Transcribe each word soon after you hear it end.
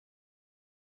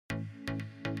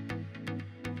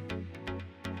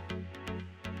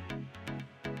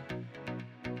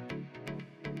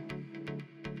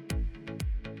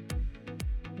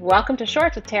Welcome to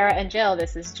Shorts with Tara and Jill.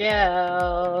 This is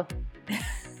Jill.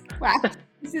 Wow,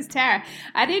 this is Tara.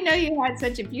 I didn't know you had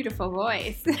such a beautiful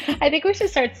voice. I think we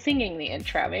should start singing the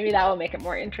intro. Maybe that will make it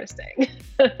more interesting.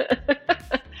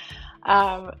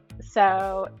 um,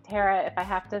 so, Tara, if I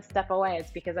have to step away,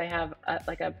 it's because I have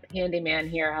a handyman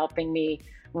here helping me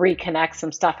reconnect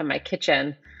some stuff in my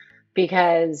kitchen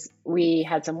because we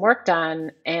had some work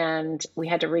done and we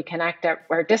had to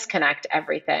or disconnect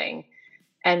everything.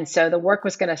 And so the work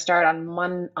was going to start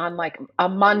on like a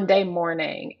Monday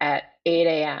morning at 8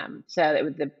 a.m.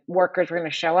 So the workers were going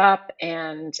to show up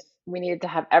and we needed to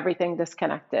have everything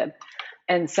disconnected.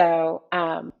 And so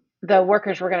the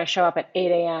workers were going to show up at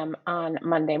 8 a.m. on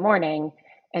Monday morning.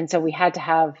 And so we had to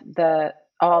have the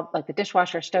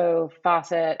dishwasher, stove,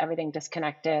 faucet, everything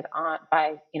disconnected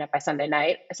by Sunday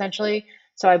night, essentially.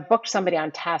 So I booked somebody on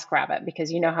TaskRabbit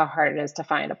because you know how hard it is to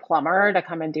find a plumber to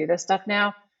come and do this stuff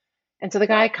now. And so the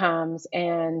guy comes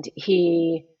and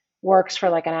he works for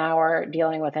like an hour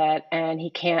dealing with it, and he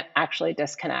can't actually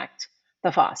disconnect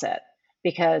the faucet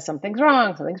because something's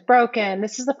wrong, something's broken.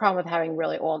 This is the problem with having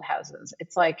really old houses.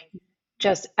 It's like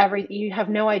you have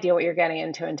no idea what you're getting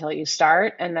into until you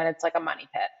start, and then it's like a money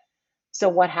pit. So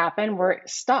what happened? We're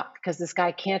stuck because this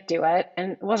guy can't do it,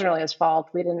 and it wasn't really his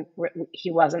fault. He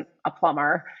wasn't a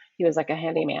plumber. He was like a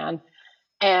handyman.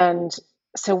 And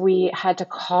so we had to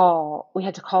call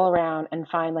around and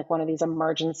find like one of these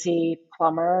emergency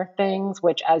plumber things,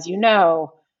 which, as you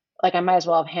know, like I might as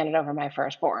well have handed over my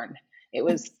firstborn. It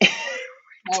was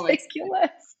Always.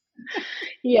 ridiculous.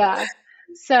 Yeah.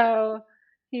 So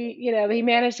he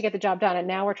managed to get the job done, and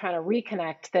now we're trying to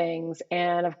reconnect things.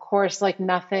 And of course, like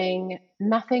nothing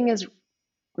is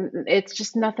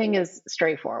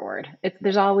straightforward.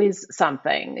 There's always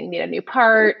something. You need a new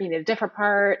part, you need a different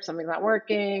part, something's not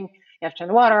working, you have to turn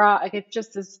the water off. Like it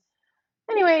just is.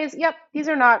 Anyways, yep, these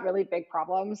are not really big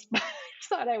problems, but I just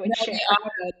thought I would No, share. they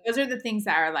are good. Those are the things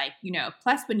that are like,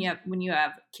 plus when you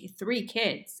have three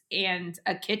kids and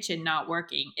a kitchen not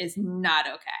working is not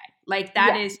okay. Like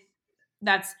Yeah,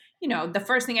 that's the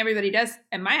first thing everybody does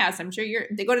in my house. I'm sure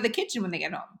they go to the kitchen when they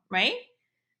get home, right?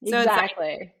 So it's like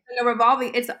exactly. a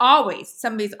revolving. It's always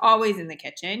somebody's always in the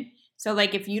kitchen. So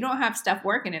like if you don't have stuff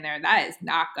working in there, that is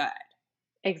not good.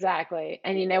 Exactly.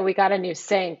 And we got a new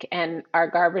sink and our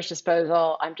garbage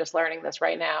disposal, I'm just learning this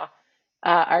right now.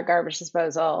 Our garbage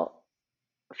disposal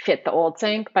fit the old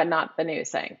sink, but not the new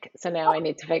sink. So now I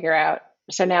need to figure out.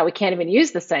 So now we can't even use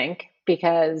the sink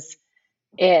because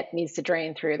it needs to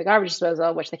drain through the garbage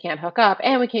disposal, which they can't hook up,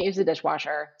 and we can't use the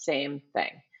dishwasher. Same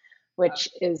thing, which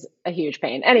is a huge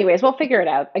pain. Anyways, we'll figure it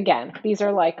out. Again, these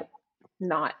are like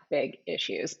not big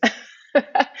issues.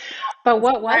 But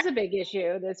what was a big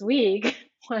issue this week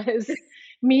was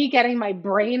me getting my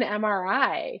brain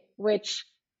MRI, which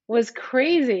was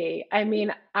crazy. I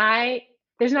mean,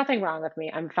 there's nothing wrong with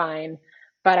me. I'm fine.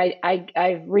 But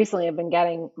I recently have been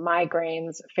getting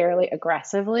migraines fairly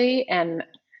aggressively, and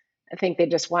I think they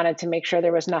just wanted to make sure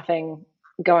there was nothing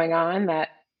going on that,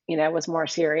 was more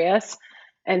serious.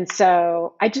 And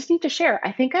so I just need to share.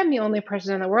 I think I'm the only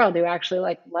person in the world who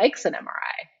actually likes an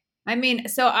MRI. I mean,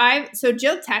 so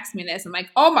Jill texts me this. I'm like,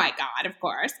 oh my God, of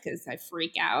course, because I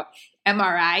freak out.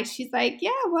 MRI. She's like, yeah,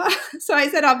 well, so I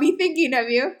said, I'll be thinking of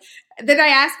you. Then I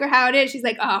asked her how it is. She's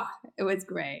like, oh, it was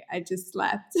great. I just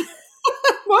slept.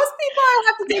 Most people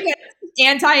have to take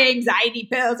anti-anxiety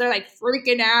pills. They're like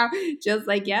freaking out. Jill's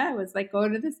like, yeah, it was like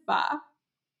going to the spa.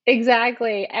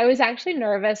 Exactly. I was actually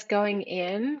nervous going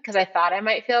in because I thought I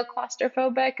might feel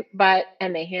claustrophobic,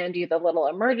 and they hand you the little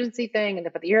emergency thing and they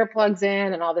put the earplugs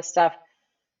in and all this stuff.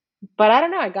 But I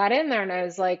don't know. I got in there and I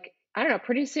was like, I don't know,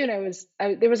 pretty soon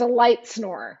there was a light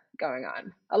snore going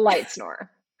on, a light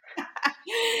snore.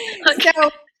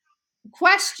 So,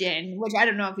 question, which I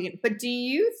don't know if you can, but do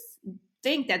you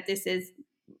think that this is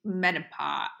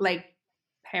menopause, like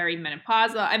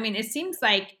perimenopausal? I mean, it seems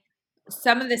like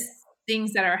some of the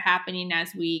things that are happening as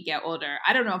we get older,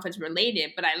 I don't know if it's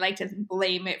related, but I like to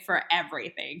blame it for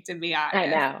everything, to be I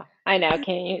honest. know. I know.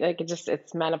 Can you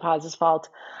it's menopause's fault.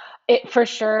 For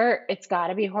sure, it's got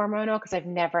to be hormonal because I've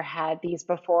never had these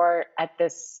before at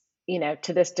this,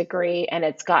 to this degree, and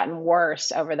it's gotten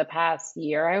worse over the past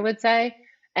year, I would say,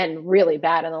 and really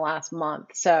bad in the last month.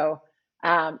 So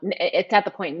it's at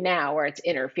the point now where it's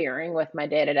interfering with my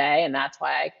day to day, and that's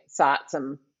why I sought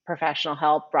some professional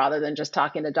help rather than just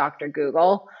talking to Dr.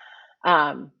 Google,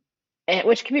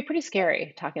 which can be pretty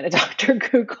scary talking to Dr.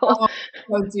 Google. Oh,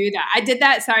 don't do that. I did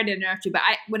that. Sorry to interrupt you, but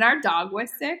when our dog was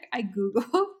sick, I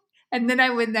Googled, and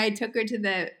then when I took her to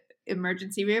the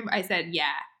emergency room, I said,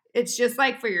 "Yeah, it's just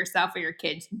like for yourself or your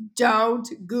kids. Don't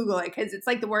Google it because it's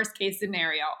like the worst case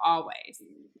scenario always."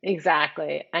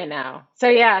 Exactly. I know. So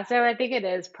yeah, so I think it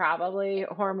is probably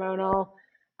hormonal.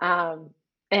 Um,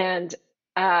 and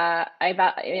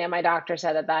my doctor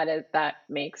said that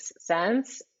makes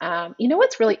sense. You know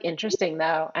what's really interesting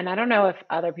though, and I don't know if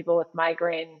other people with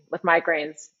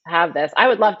migraines have this. I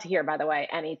would love to hear, by the way,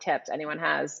 any tips anyone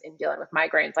has in dealing with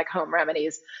migraines, like home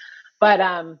remedies. But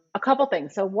a couple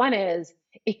things. So one is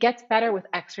it gets better with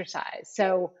exercise.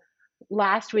 So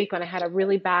last week when I had a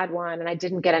really bad one and I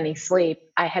didn't get any sleep,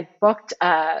 I had booked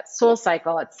a Soul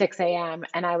Cycle at 6 a.m.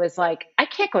 and I was like, I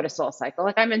can't go to Soul Cycle.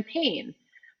 Like I'm in pain.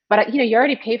 But you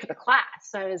already paid for the class.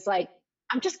 So I was like,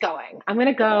 I'm just going. I'm going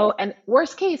to go. And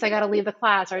worst case, I got to leave the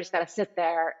class or I just got to sit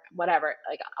there, whatever.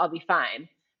 Like I'll be fine.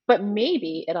 But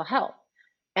maybe it'll help.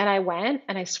 And I went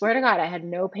and I swear to God, I had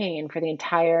no pain for the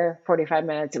entire 45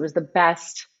 minutes. It was the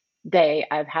best day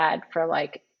I've had for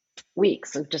like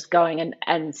weeks of just going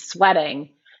and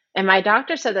sweating. And my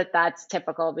doctor said that that's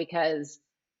typical because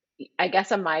I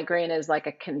guess a migraine is like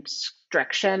a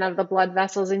constriction of the blood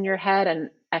vessels in your head, and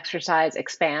exercise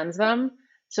expands them.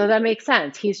 So that makes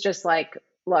sense. He's just like,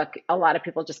 look, a lot of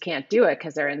people just can't do it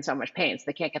because they're in so much pain. So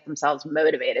they can't get themselves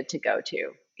motivated to go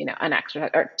to, an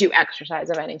exercise or do exercise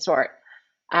of any sort.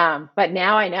 But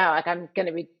now I know, like,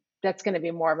 that's going to be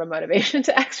more of a motivation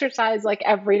to exercise like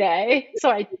every day.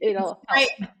 So it'll help.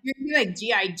 You're gonna be like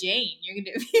G.I. Jane. You're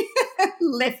gonna be I'm just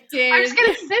lifted.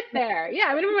 gonna sit there. Yeah,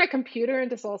 I'm gonna move my computer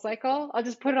into Soul Cycle. I'll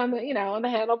just put it on on the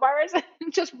handlebars and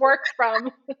just work from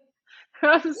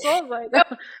Soul No, Cycle. I feel like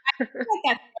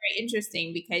that's very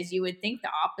interesting because you would think the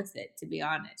opposite, to be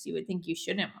honest. You would think you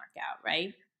shouldn't work out,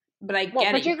 right? But I Well,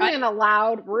 get it. particularly in a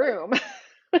loud room,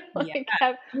 Yeah. like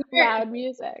have You wear, loud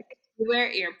music. you wear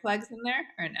earplugs in there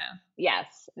or no?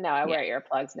 Yes, no, I Yeah. wear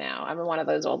earplugs now. I'm one of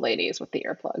those old ladies with the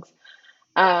earplugs.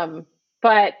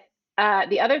 But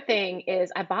the other thing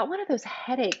is, I bought one of those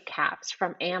headache caps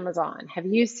from Amazon. Have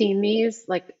you seen these?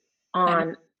 Like I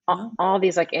on know. all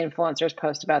these like influencers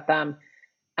post about them.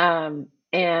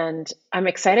 And I'm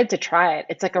excited to try it.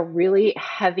 It's like a really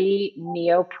heavy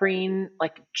neoprene,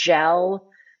 like gel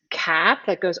cap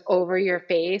that goes over your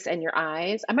face and your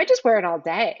eyes. I might just wear it all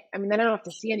day. I mean, then I don't have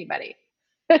to see anybody.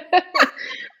 But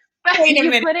Wait a you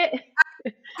minute. put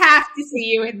it, Have to see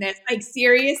you in this. Like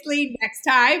seriously, next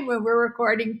time when we're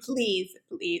recording, please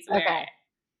wear okay, it.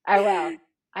 I will.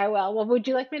 I will. Well, would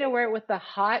you like me to wear it with the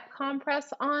hot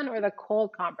compress on or the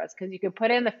cold compress? Because you could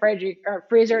put it in the fridge or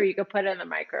freezer, or you could put it in the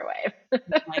microwave.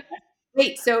 Like,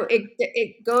 wait, so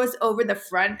it goes over the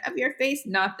front of your face,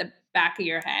 not the back of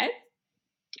your head?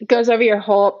 It goes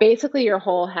over basically your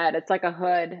whole head. It's like a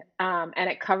hood, and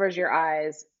it covers your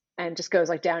eyes and just goes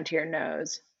like down to your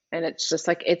nose. And it's just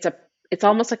like it's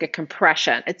almost like a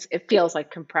compression. It feels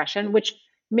like compression, which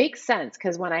makes sense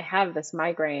because when I have this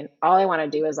migraine, all I want to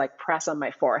do is like press on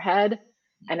my forehead,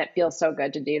 and it feels so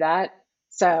good to do that.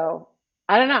 So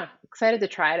I don't know. Excited to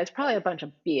try it. It's probably a bunch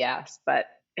of BS, but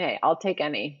hey, I'll take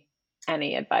any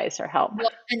advice or help. Well,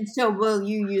 and so will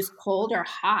you use cold or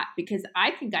hot? Because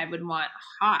I think I would want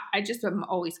hot. I just am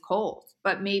always cold.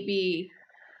 But maybe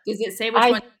does it say which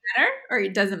I one's better or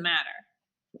it doesn't matter?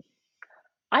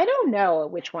 I don't know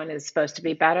which one is supposed to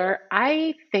be better.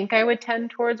 I think I would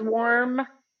tend towards warm,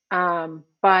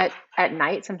 but at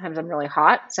night sometimes I'm really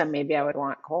hot, so maybe I would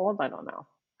want cold. I don't know.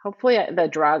 Hopefully, the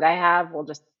drug I have will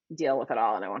just deal with it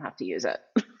all, and I won't have to use it.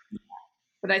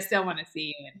 But I still want to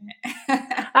see you in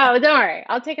it. Oh, don't worry.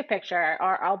 I'll take a picture,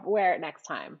 or I'll wear it next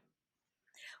time.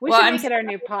 We Well, should I'm make it our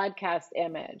new podcast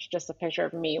image, just a picture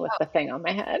of me with the thing on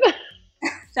my head.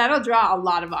 that'll draw a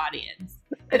lot of audience.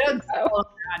 I It'll think so. draw an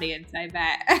audience, I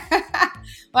bet.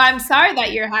 Well, I'm sorry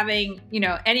that you're having,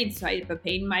 any type of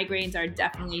pain. Migraines are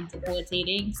definitely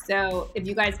debilitating. So if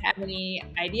you guys have any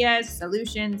ideas,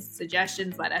 solutions,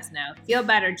 suggestions, let us know. Feel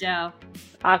better, Jill.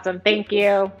 Awesome. Thank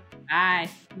you. Bye.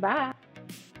 Bye.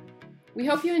 We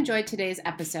hope you enjoyed today's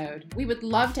episode. We would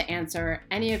love to answer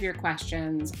any of your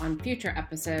questions on future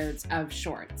episodes of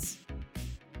Shorts.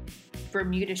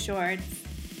 Bermuda shorts,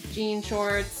 Jean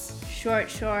shorts,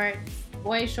 shorts,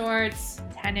 boy shorts,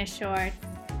 tennis shorts,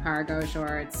 cargo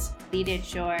shorts, pleated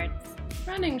shorts,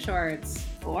 running shorts.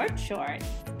 board shorts.